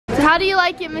So how do you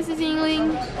like it, Mrs.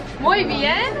 Yingling? Muy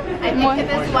bien. I think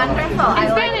it is wonderful. I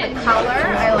like the color,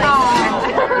 I like the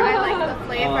texture, I like the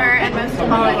flavor, and most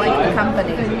of all, I like the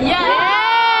company. Yeah!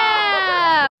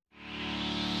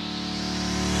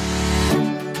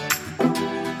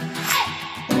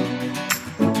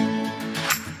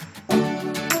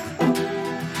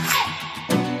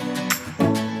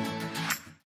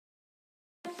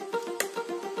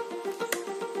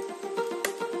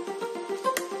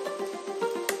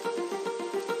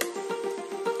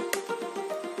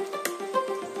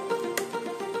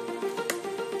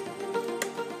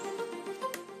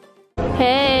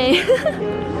 Hey!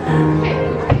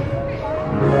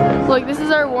 Look, this is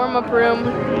our warm-up room. I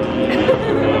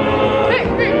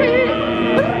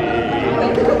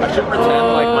should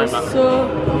pretend like my mother.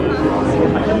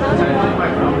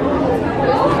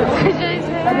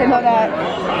 I didn't know that.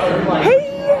 Hey!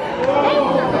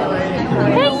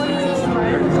 Hey!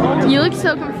 You look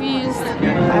so confused.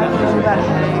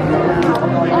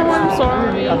 Oh, I'm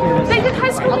sorry. They did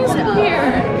High School Musical here.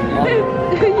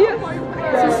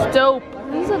 This is dope.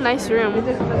 This is a nice room.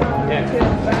 Hey,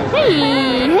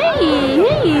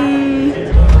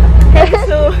 Hey,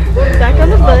 so back on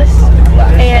the bus,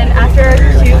 and after our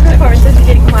 2 performances, we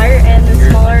did choir and the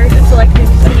smaller selective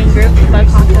singing group by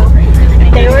Paco.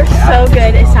 They were so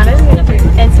good. It sounded good,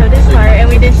 and so did choir, and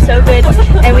we did so good,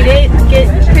 and we didn't get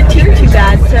critiqued too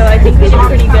bad, so I think we did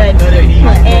pretty good.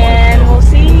 And we'll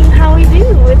see how we do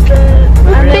with the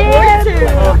awards.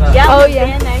 Yeah, oh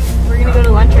yeah. Next, we're gonna go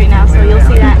to lunch right now, so you'll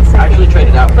see that in a second. Actually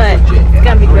traded out. But it's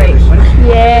gonna be great.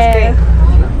 yeah.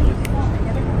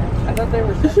 I thought they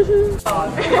were.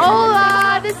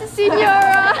 Hola, this is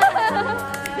Senora.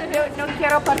 No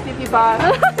quiero participar.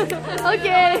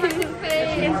 Okay.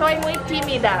 Soy muy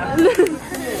tímida.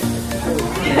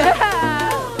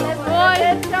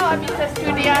 Presento a mis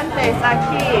estudiantes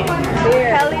aquí.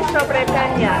 Kelly sobre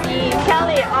Peña. Y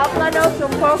Kelly, háblanos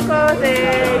un poco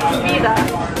de tu vida.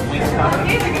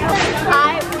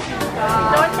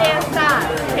 ¿Dónde estás?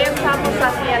 ¿Qué estamos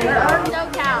haciendo?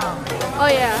 SoCal. Oh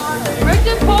yeah. We're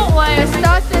Chipotle.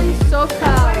 Estás en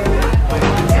SoCal.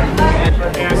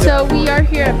 So we are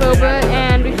here at Boba,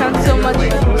 and we found so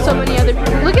many other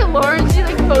people. Look at Lauren, she's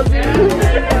like posing.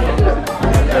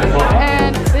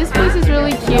 And this place is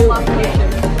really cute.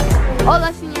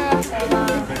 Hola, señora.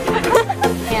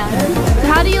 So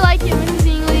how do you like it, Mrs.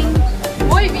 Yingling?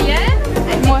 Muy bien.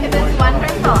 I think it is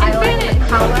wonderful. I like the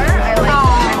color, I like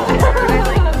the texture, I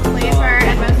like the flavor,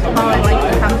 and most of all, I like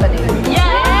the company.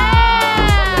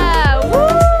 Yeah!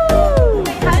 Woo!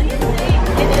 How do you say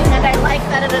it is? And I like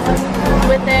that it is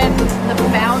within the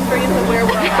boundaries of where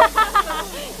we're at.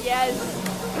 Yes.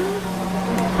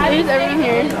 There's everyone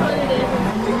here.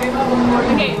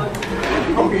 Okay.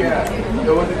 Oh yeah.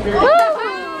 You're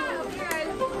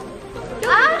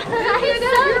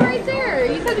right there.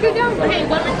 You just have to go down. Okay,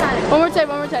 one more time. One more time,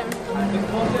 one more time.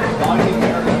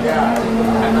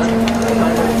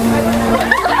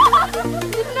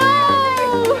 No!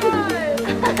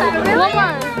 One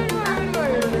more.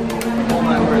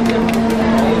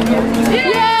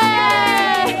 Yay!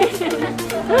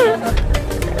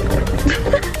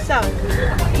 So,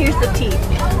 here's the tea.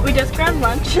 We just grabbed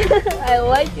lunch. I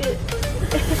like it.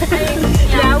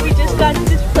 Yeah, we just got to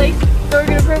this place where we're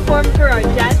gonna perform for our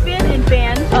jazz band and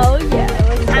band. Oh yeah, I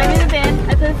like that. I'm in the band.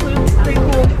 I play the flute. Pretty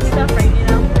cool stuff, right? You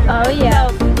know. Oh yeah.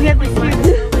 So we have this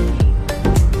cute.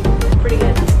 Pretty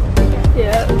good.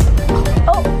 Yeah.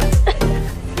 Oh.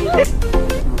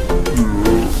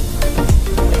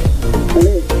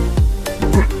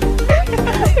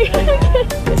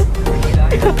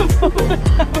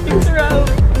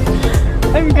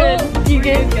 I'm good. You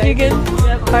good? You good?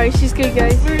 Yep. Alright, she's good,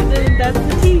 guys. That's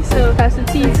the tea. So Pass the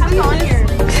tea. what's on here?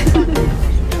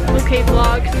 Okay,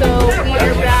 vlog. So we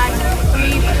are back.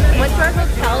 We went to our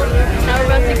hotel. Now we're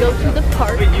about to go to the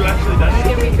park. It's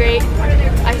gonna be great.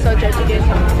 I saw Judge again.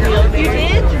 You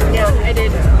did? Yeah, I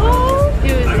did. Oh,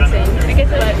 it was insane. I guess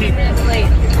it was 2 minutes late.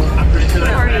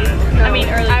 Sorry. No, I mean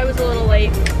early. I was a little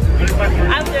late,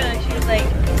 I was early. She was late.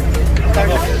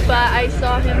 but I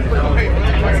saw him for the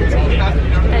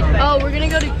and, oh, we're gonna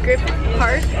go to Griffith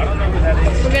Park.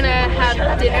 We're gonna have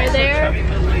dinner there.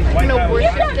 We're gonna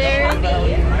worship there.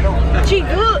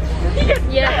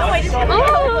 Yeah.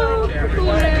 Oh,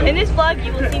 cool. In this vlog,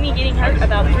 you will see me getting hurt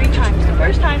about 3 times. The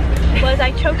first time was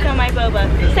I choked on my boba.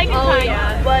 The second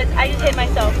time was I just hit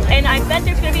myself. And I bet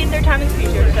there's going to be a 3rd time in the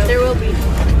future. So There will be.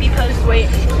 be posted. Wait,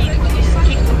 just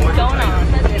keep going on.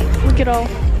 Look at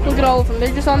all of them.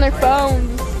 They're just on their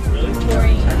phones.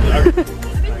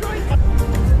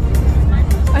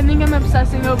 I think I'm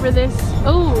obsessing over this.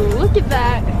 Oh, look at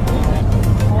that.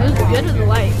 It was good with the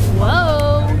light.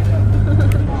 Whoa.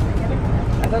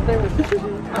 thought they were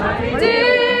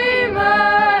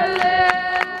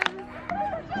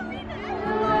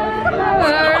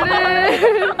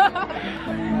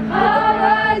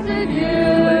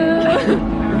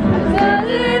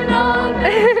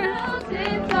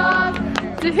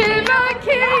to him my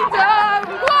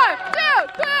kingdom. 1, 2,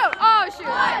 3. Oh shoot.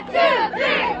 1, 2,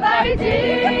 3. My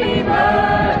Redeemer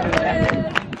lives.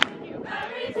 My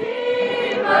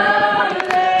Redeemer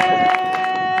lives.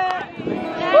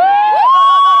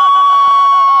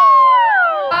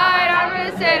 I'm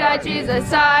gonna say that Jesus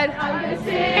side.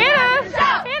 Hannah.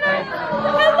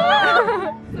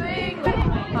 Hello.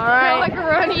 All right. Like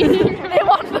running. They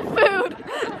want the food.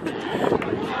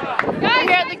 Guys, we're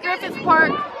here at the Griffith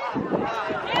Park.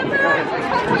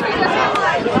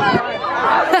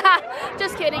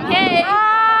 Just kidding. Hey.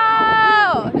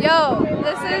 Oh, yo,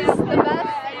 this is the best.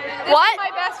 What? This is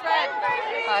my best friend.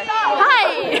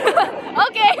 Hi.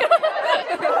 Okay.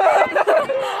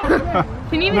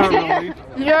 Can you even? Really.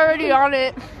 You're already on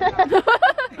it.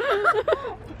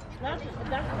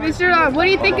 Mr. What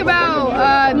do you think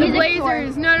about the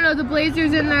Blazers? No, the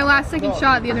Blazers in their last second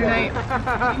shot the other night.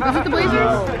 Was it the Blazers?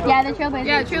 Yeah, the Trailblazers.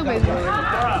 Yeah,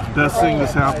 Trailblazers. Best thing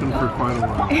that's happened for quite a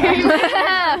while.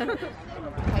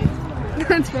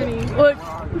 That's funny. Look.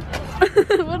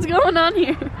 What's going on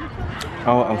here?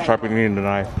 Oh, I'm sharpening the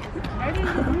knife.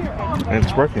 And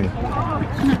it's working.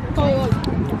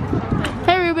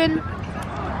 Hey, Ruben.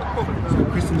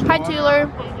 Hi, Taylor.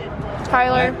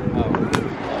 Tyler.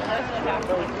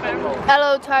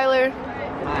 Hello, Tyler.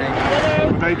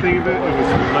 What I think of it, it was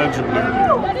legendary.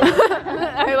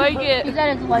 I like it. He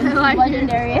said it's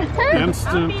legendary.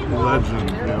 Instant legend.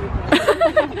 Yep.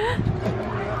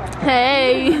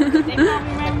 Hey. They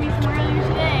probably remember me from earlier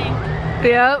today.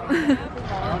 Yep.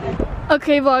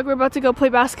 Okay, vlog, we're about to go play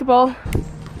basketball.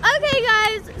 Okay,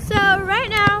 guys, so right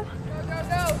now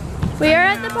we are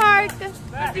at the park.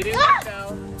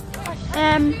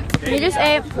 We just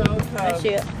ate. Oh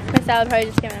shoot, my salad probably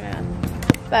just came out of my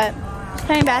mouth. But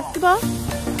playing basketball.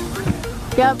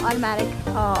 Yep, automatic.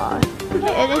 Aw,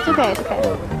 it's okay, it's okay.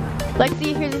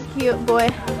 Lexi, here's this cute boy.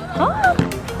 Oh,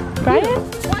 Brian.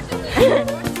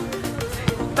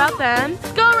 About them.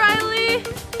 Go, Riley.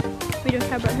 We don't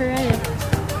care about her either.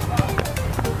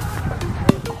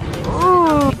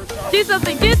 Ooh. Do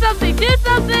something, do something, do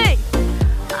something!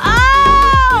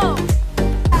 Oh!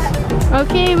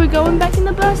 Okay, we're going back in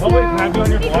the bus now. Wait, can I be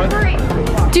on your vlog?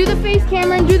 Do the face,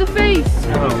 Cameron, do the face.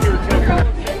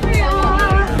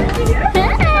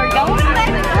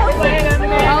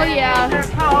 Oh yeah.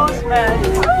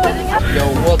 Yo,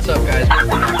 what's up, guys?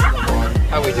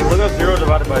 How we doing? Look at 0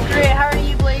 divided by 3. Great, how are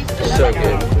you, Blaze? So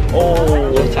good. Oh, a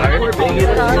little tired.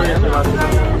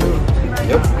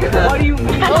 Yep. What do you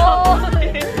mean? Oh.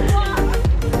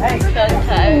 Hey,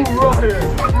 Can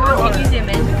you zoom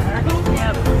in?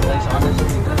 Yep.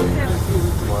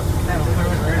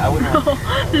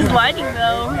 This lighting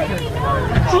though.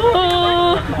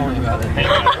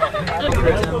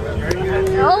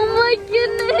 Oh my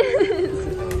goodness!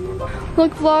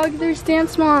 Look, vlog, there's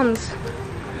dance moms.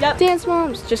 Yep. Dance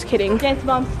moms. Just kidding. Dance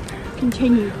Moms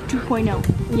Continue 2.0.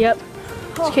 Yep.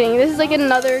 Just kidding. This is like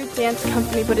another dance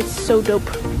company, but it's so dope.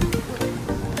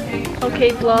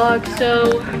 Okay, vlog.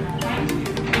 So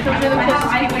those are the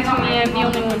closest people to me. I'm the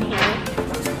only one here.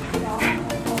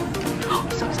 Oh,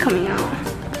 someone's coming out.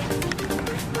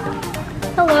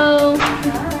 Hello.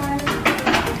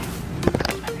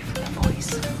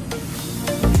 Voice.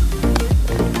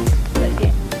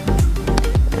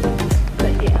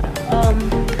 But yeah.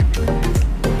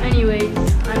 Anyways,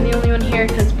 I'm the only one here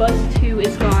because bus 2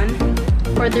 is gone,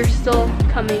 or they're still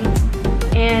coming,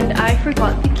 and I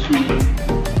forgot the key.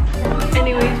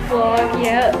 Anyways, vlog,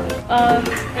 yeah,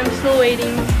 I'm still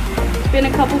waiting. It's been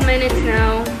a couple minutes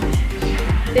now.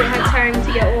 They had time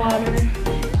to get water,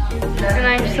 and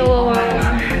I'm still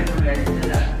alone.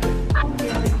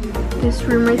 This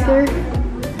room right there,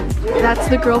 that's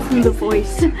the girl from The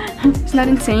Voice. Isn't that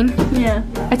insane? Yeah.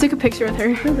 I took a picture with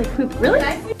her. Feels like poop. Really?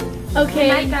 Okay.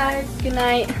 Good night, guys. Good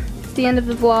night. It's the end of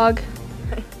the vlog.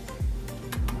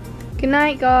 Good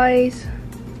night, guys.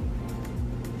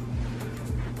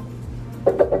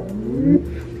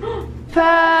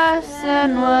 Past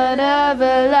and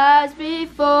whatever lies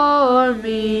before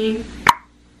me.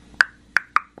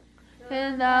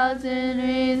 10,000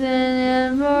 reasons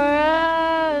and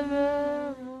forever.